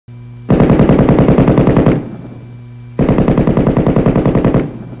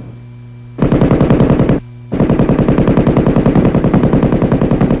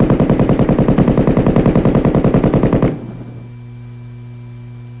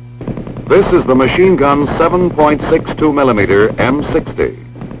This is the machine gun 7.62 millimeter M60.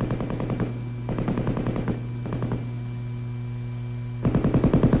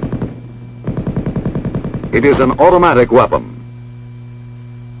 It is an automatic weapon.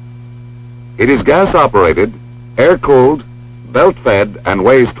 It is gas-operated, air-cooled, belt-fed, and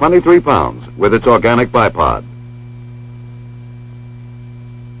weighs 23 pounds with its organic bipod.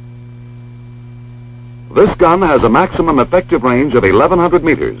 This gun has a maximum effective range of 1,100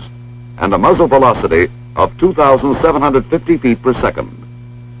 meters and a muzzle velocity of 2,750 feet per second.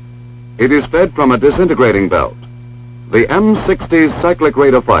 It is fed from a disintegrating belt. The M60's cyclic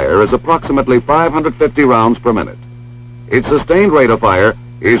rate of fire is approximately 550 rounds per minute. Its sustained rate of fire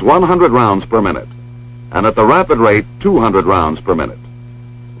is 100 rounds per minute, and at the rapid rate, 200 rounds per minute.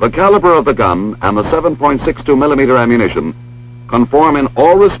 The caliber of the gun and the 7.62 millimeter ammunition conform in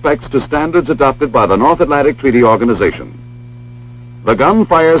all respects to standards adopted by the North Atlantic Treaty Organization. The gun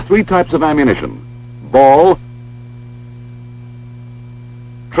fires 3 types of ammunition: ball,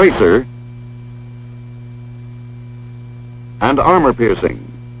 tracer, and armor-piercing.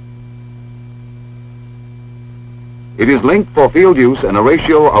 It is linked for field use in a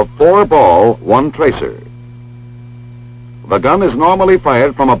ratio of 4 ball, 1 tracer. The gun is normally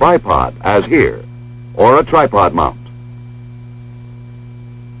fired from a bipod, as here, or a tripod mount.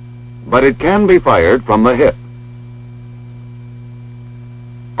 But it can be fired from the hip,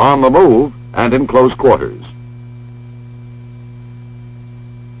 on the move, and in close quarters.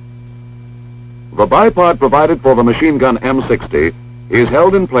 The bipod provided for the machine gun M60 is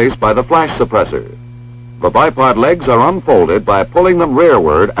held in place by the flash suppressor. The bipod legs are unfolded by pulling them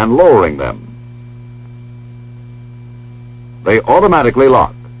rearward and lowering them. They automatically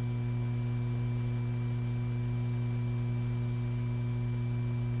lock.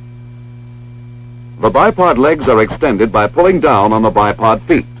 The bipod legs are extended by pulling down on the bipod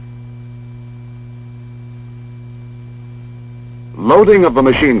feet. Loading of the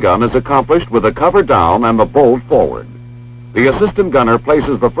machine gun is accomplished with the cover down and the bolt forward. The assistant gunner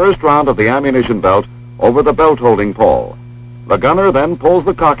places the first round of the ammunition belt over the belt-holding pole. The gunner then pulls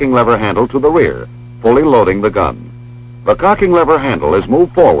the cocking lever handle to the rear, fully loading the gun. The cocking lever handle is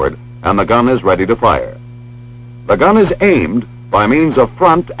moved forward and the gun is ready to fire. The gun is aimed by means of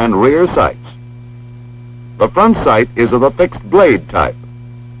front and rear sights. The front sight is of the fixed blade type.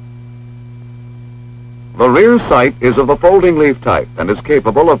 The rear sight is of the folding leaf type and is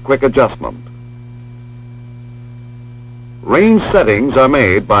capable of quick adjustment. Range settings are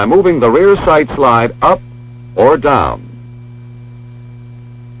made by moving the rear sight slide up or down.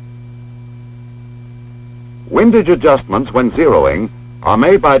 Windage adjustments when zeroing are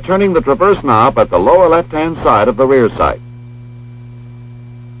made by turning the traverse knob at the lower left-hand side of the rear sight.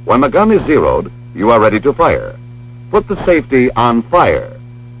 When the gun is zeroed, you are ready to fire. Put the safety on fire.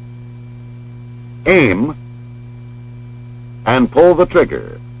 Aim and pull the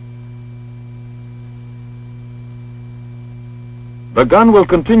trigger. The gun will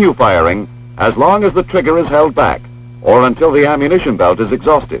continue firing as long as the trigger is held back or until the ammunition belt is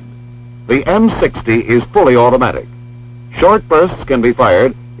exhausted. The M60 is fully automatic. Short bursts can be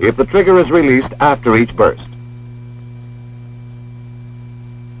fired if the trigger is released after each burst.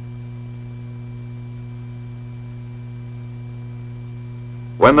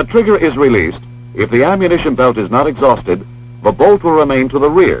 When the trigger is released, if the ammunition belt is not exhausted, the bolt will remain to the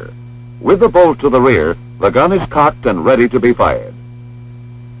rear. With the bolt to the rear, the gun is cocked and ready to be fired.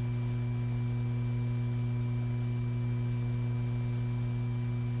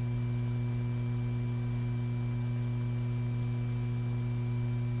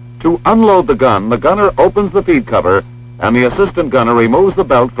 To unload the gunner opens the feed cover and the assistant gunner removes the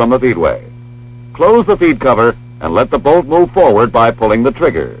belt from the feedway. Close the feed cover and let the bolt move forward by pulling the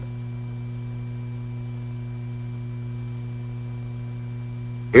trigger.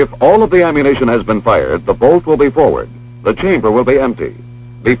 If all of the ammunition has been fired, the bolt will be forward. The chamber will be empty.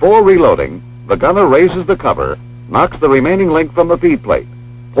 Before reloading, the gunner raises the cover, knocks the remaining link from the feed plate,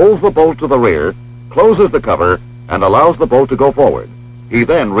 pulls the bolt to the rear, closes the cover, and allows the bolt to go forward. He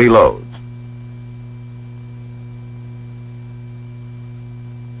then reloads.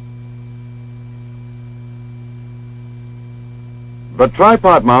 The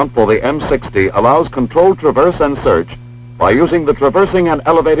tripod mount for the M60 allows controlled traverse and search by using the traversing and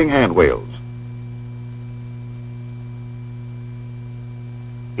elevating hand wheels.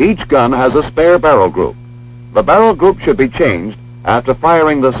 Each gun has a spare barrel group. The barrel group should be changed after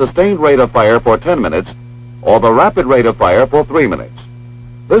firing the sustained rate of fire for 10 minutes or the rapid rate of fire for 3 minutes.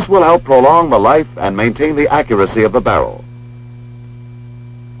 This will help prolong the life and maintain the accuracy of the barrel.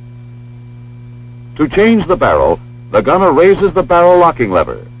 To change the barrel, the gunner raises the barrel locking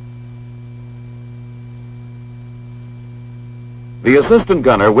lever. The assistant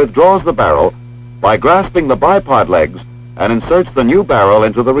gunner withdraws the barrel by grasping the bipod legs and inserts the new barrel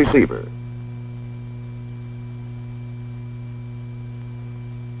into the receiver.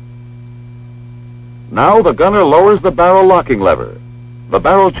 Now the gunner lowers the barrel locking lever. The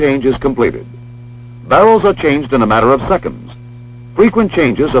barrel change is completed. Barrels are changed in a matter of seconds. Frequent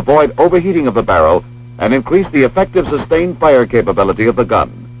changes avoid overheating of the barrel and increase the effective sustained fire capability of the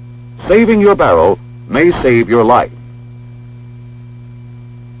gun. Saving your barrel may save your life.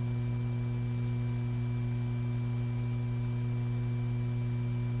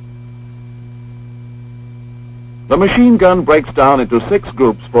 The machine gun breaks down into 6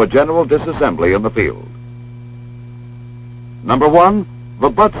 groups for general disassembly in the field. Number 1, the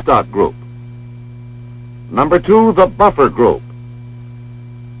buttstock group. Number 2, the buffer group,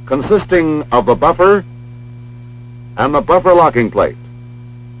 consisting of the buffer and the buffer locking plate.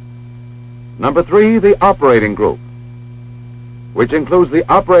 Number 3, the operating group, which includes the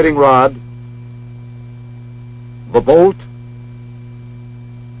operating rod, the bolt,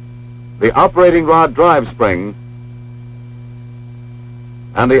 the operating rod drive spring,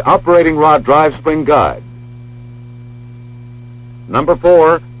 and the operating rod drive spring guide. Number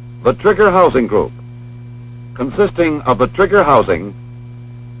 4, the trigger housing group, consisting of the trigger housing,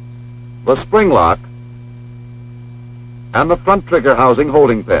 the spring lock, and the front trigger housing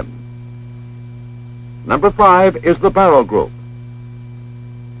holding pin. Number 5 is the barrel group,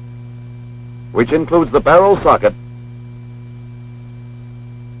 which includes the barrel socket,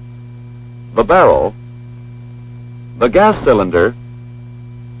 the barrel, the gas cylinder,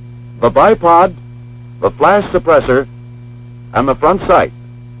 the bipod, the flash suppressor, and the front sight.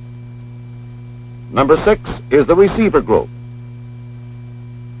 Number 6 is the receiver group,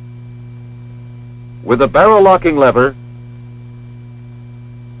 with the barrel locking lever,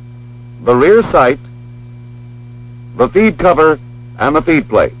 the rear sight, the feed cover, and the feed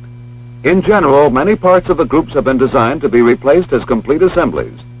plate. In general, many parts of the groups have been designed to be replaced as complete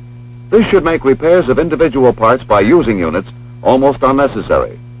assemblies. This should make repairs of individual parts by using units almost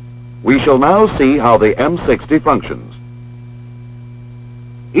unnecessary. We shall now see how the M60 functions.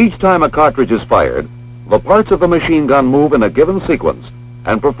 Each time a cartridge is fired, the parts of the machine gun move in a given sequence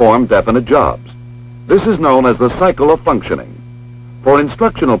and perform definite jobs. This is known as the cycle of functioning. For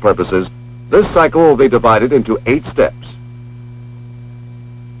instructional purposes, this cycle will be divided into 8 steps.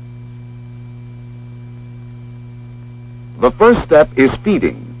 The first step is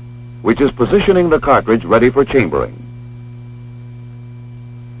feeding, which is positioning the cartridge ready for chambering.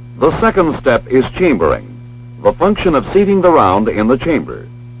 The second step is chambering, the function of seating the round in the chamber.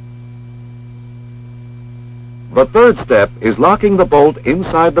 The third step is locking the bolt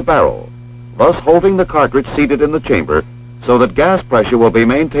inside the barrel, thus holding the cartridge seated in the chamber so that gas pressure will be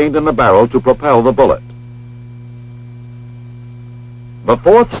maintained in the barrel to propel the bullet. The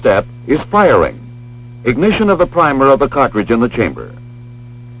fourth step is firing, ignition of the primer of the cartridge in the chamber.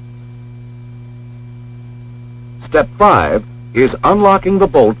 Step 5 is unlocking the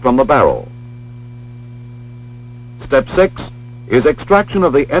bolt from the barrel. Step 6 is extraction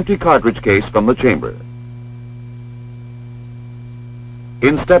of the empty cartridge case from the chamber.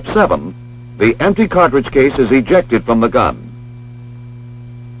 In Step 7, the empty cartridge case is ejected from the gun.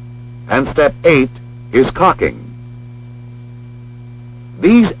 And Step 8 is cocking.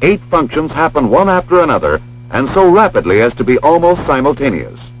 These 8 functions happen one after another and so rapidly as to be almost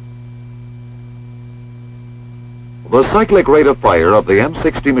simultaneous. The cyclic rate of fire of the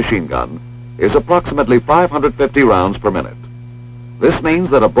M60 machine gun is approximately 550 rounds per minute. This means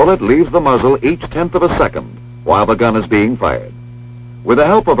that a bullet leaves the muzzle each 1/10 of a second while the gun is being fired. With the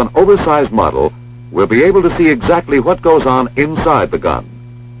help of an oversized model, we'll be able to see exactly what goes on inside the gun.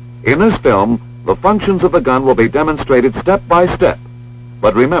 In this film, the functions of the gun will be demonstrated step by step.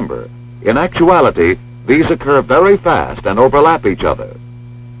 But remember, in actuality, these occur very fast and overlap each other.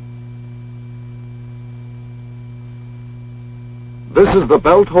 This is the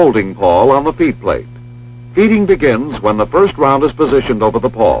belt holding pawl on the feed plate. Feeding begins when the first round is positioned over the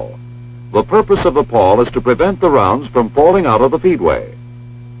pawl. The purpose of the pawl is to prevent the rounds from falling out of the feedway.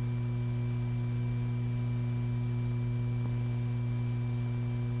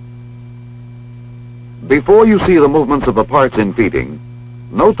 Before you see the movements of the parts in feeding,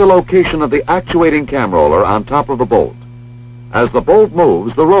 note the location of the actuating cam roller on top of the bolt. As the bolt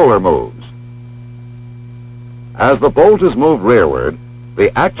moves, the roller moves. As the bolt is moved rearward,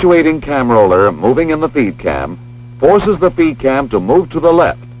 the actuating cam roller moving in the feed cam forces the feed cam to move to the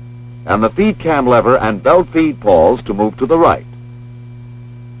left, and the feed cam lever and belt feed pawls to move to the right.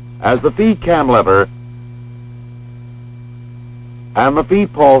 As the feed cam lever and the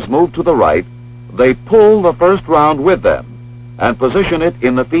feed pawls move to the right, they pull the first round with them, and position it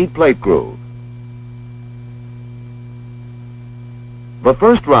in the feed plate groove. The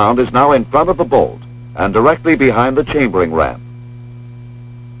first round is now in front of the bolt and directly behind the chambering ramp.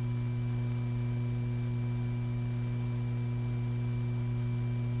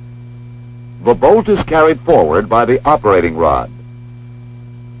 The bolt is carried forward by the operating rod.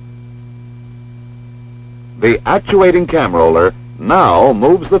 The actuating cam roller now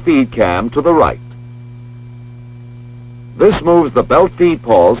moves the feed cam to the right. This moves the belt feed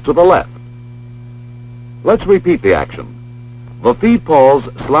pawls to the left. Let's repeat the action. The feed pawls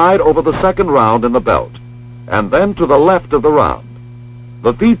slide over the second round in the belt, and then to the left of the round.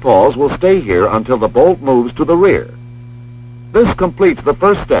 The feed pawls will stay here until the bolt moves to the rear. This completes the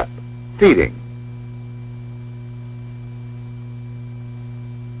first step, feeding.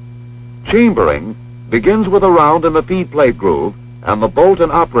 Chambering begins with a round in the feed plate groove and the bolt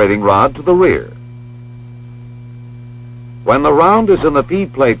and operating rod to the rear. When the round is in the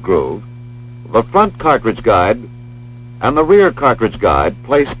feed plate groove, the front cartridge guide and the rear cartridge guide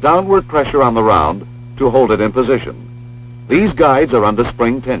place downward pressure on the round to hold it in position. These guides are under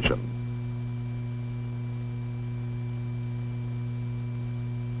spring tension.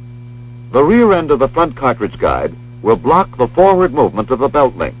 The rear end of the front cartridge guide will block the forward movement of the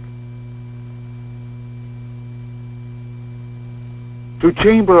belt link. To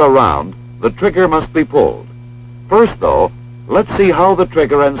chamber a round, the trigger must be pulled. First, though, let's see how the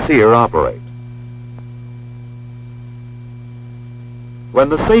trigger and sear operate. When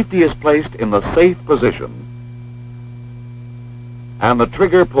the safety is placed in the safe position and the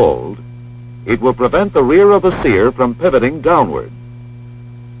trigger pulled, it will prevent the rear of the sear from pivoting downward.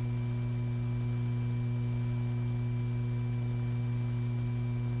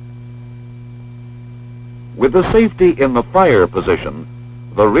 With the safety in the fire position,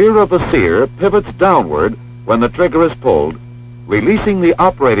 the rear of the sear pivots downward when the trigger is pulled, releasing the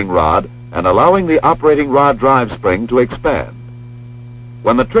operating rod and allowing the operating rod drive spring to expand.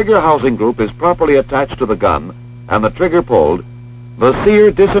 When the trigger housing group is properly attached to the gun and the trigger pulled, the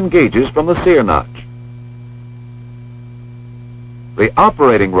sear disengages from the sear notch. The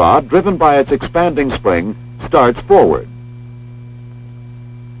operating rod, driven by its expanding spring, starts forward.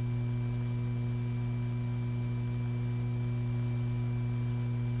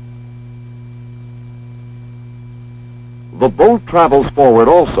 The bolt travels forward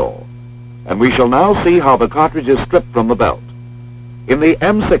also, and we shall now see how the cartridge is stripped from the belt. In the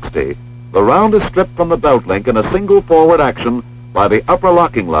M60, the round is stripped from the belt link in a single forward action by the upper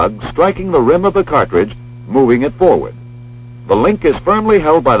locking lug striking the rim of the cartridge, moving it forward. The link is firmly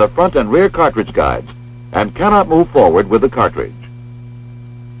held by the front and rear cartridge guides and cannot move forward with the cartridge.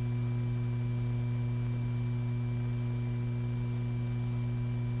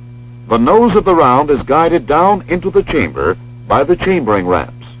 The nose of the round is guided down into the chamber by the chambering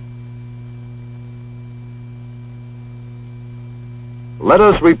ramps. Let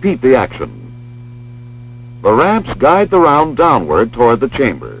us repeat the action. The ramps guide the round downward toward the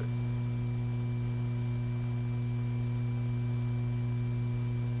chamber.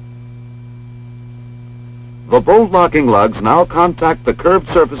 The bolt locking lugs now contact the curved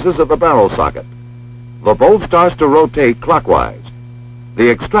surfaces of the barrel socket. The bolt starts to rotate clockwise. The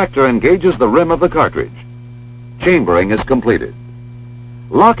extractor engages the rim of the cartridge. Chambering is completed.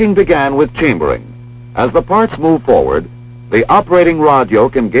 Locking began with chambering. As the parts move forward, the operating rod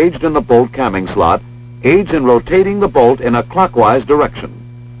yoke engaged in the bolt camming slot aids in rotating the bolt in a clockwise direction.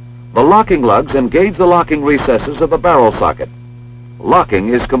 The locking lugs engage the locking recesses of the barrel socket. Locking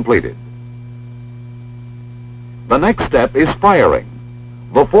is completed. The next step is firing.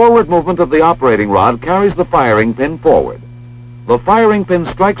 The forward movement of the operating rod carries the firing pin forward. The firing pin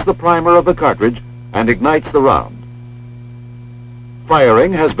strikes the primer of the cartridge and ignites the round.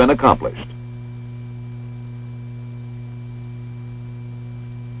 Firing has been accomplished.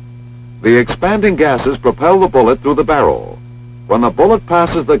 The expanding gases propel the bullet through the barrel. When the bullet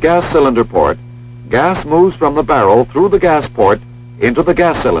passes the gas cylinder port, gas moves from the barrel through the gas port into the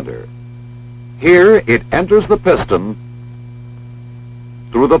gas cylinder. Here it enters the piston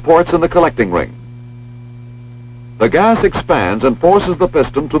through the ports in the collecting ring. The gas expands and forces the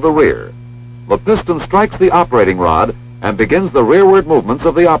piston to the rear. The piston strikes the operating rod and begins the rearward movements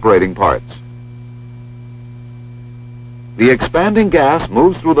of the operating parts. The expanding gas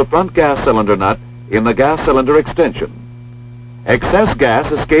moves through the front gas cylinder nut in the gas cylinder extension. Excess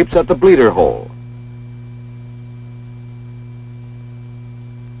gas escapes at the bleeder hole.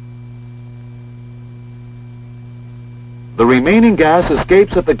 The remaining gas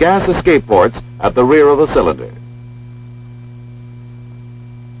escapes at the gas escape ports at the rear of the cylinder.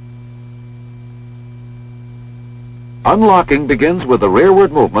 Unlocking begins with the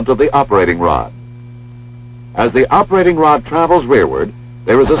rearward movement of the operating rod. As the operating rod travels rearward,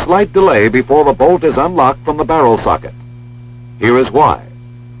 there is a slight delay before the bolt is unlocked from the barrel socket. Here is why.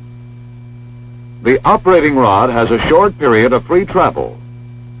 The operating rod has a short period of free travel.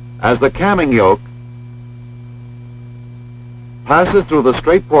 As the camming yoke passes through the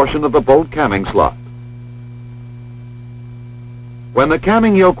straight portion of the bolt camming slot. When the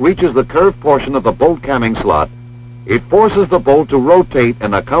camming yoke reaches the curved portion of the bolt camming slot, it forces the bolt to rotate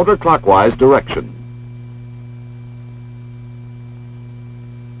in a counterclockwise direction.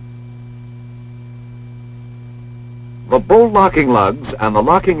 The bolt locking lugs and the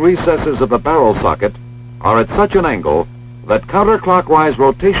locking recesses of the barrel socket are at such an angle that counterclockwise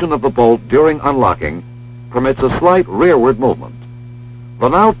rotation of the bolt during unlocking permits a slight rearward movement. The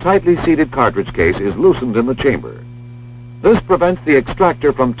now tightly seated cartridge case is loosened in the chamber. This prevents the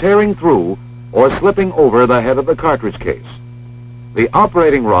extractor from tearing through or slipping over the head of the cartridge case. The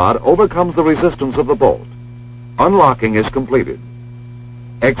operating rod overcomes the resistance of the bolt. Unlocking is completed.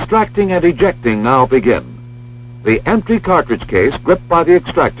 Extracting and ejecting now begin. The empty cartridge case, gripped by the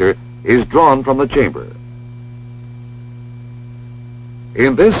extractor, is drawn from the chamber.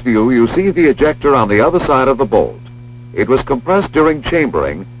 In this view, you see the ejector on the other side of the bolt. It was compressed during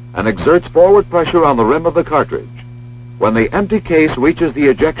chambering and exerts forward pressure on the rim of the cartridge. When the empty case reaches the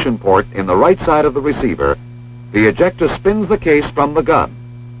ejection port in the right side of the receiver, the ejector spins the case from the gun.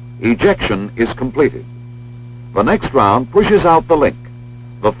 Ejection is completed. The next round pushes out the link.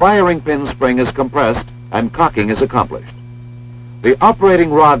 The firing pin spring is compressed and cocking is accomplished. The operating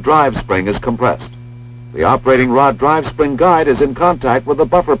rod drive spring is compressed. The operating rod drive spring guide is in contact with the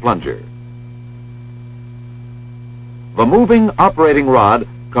buffer plunger. The moving operating rod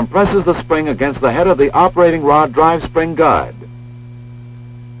compresses the spring against the head of the operating rod drive spring guide.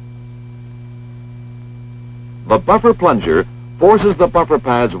 The buffer plunger forces the buffer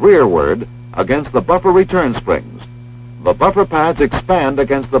pads rearward against the buffer return springs. The buffer pads expand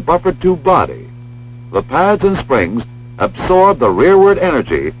against the buffer tube body. The pads and springs absorb the rearward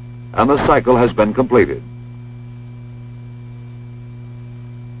energy and the cycle has been completed.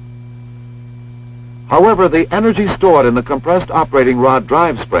 However, the energy stored in the compressed operating rod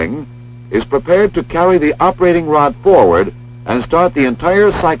drive spring is prepared to carry the operating rod forward and start the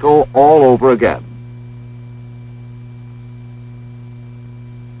entire cycle all over again.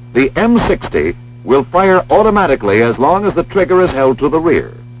 The M60 will fire automatically as long as the trigger is held to the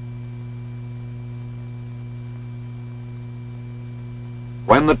rear.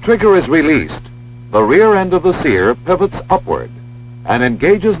 When the trigger is released, the rear end of the sear pivots upward and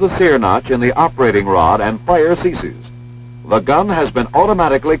engages the sear notch in the operating rod and fire ceases. The gun has been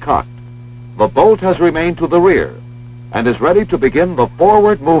automatically cocked. The bolt has remained to the rear and is ready to begin the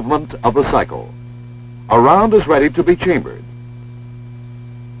forward movement of the cycle. A round is ready to be chambered.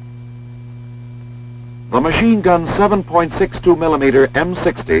 The machine gun 7.62 millimeter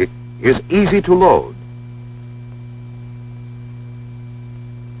M60 is easy to load.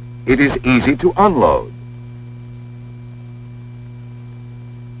 It is easy to unload.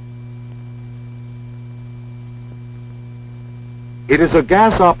 It is a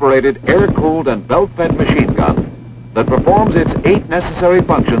gas-operated, air-cooled and belt-fed machine gun that performs its 8 necessary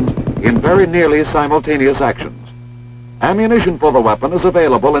functions in very nearly simultaneous actions. Ammunition for the weapon is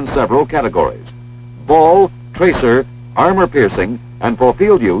available in several categories: ball, tracer, armor-piercing, and for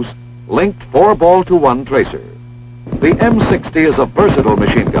field use, linked 4-ball-to-1 tracer. The M60 is a versatile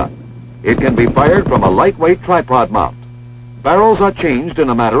machine gun. It can be fired from a lightweight tripod mount. Barrels are changed in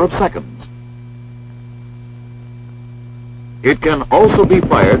a matter of seconds. It can also be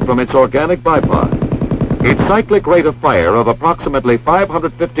fired from its organic bipod. Its cyclic rate of fire of approximately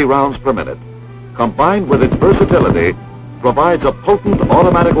 550 rounds per minute, combined with its versatility, provides a potent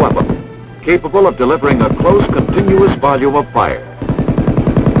automatic weapon capable of delivering a close, continuous volume of fire.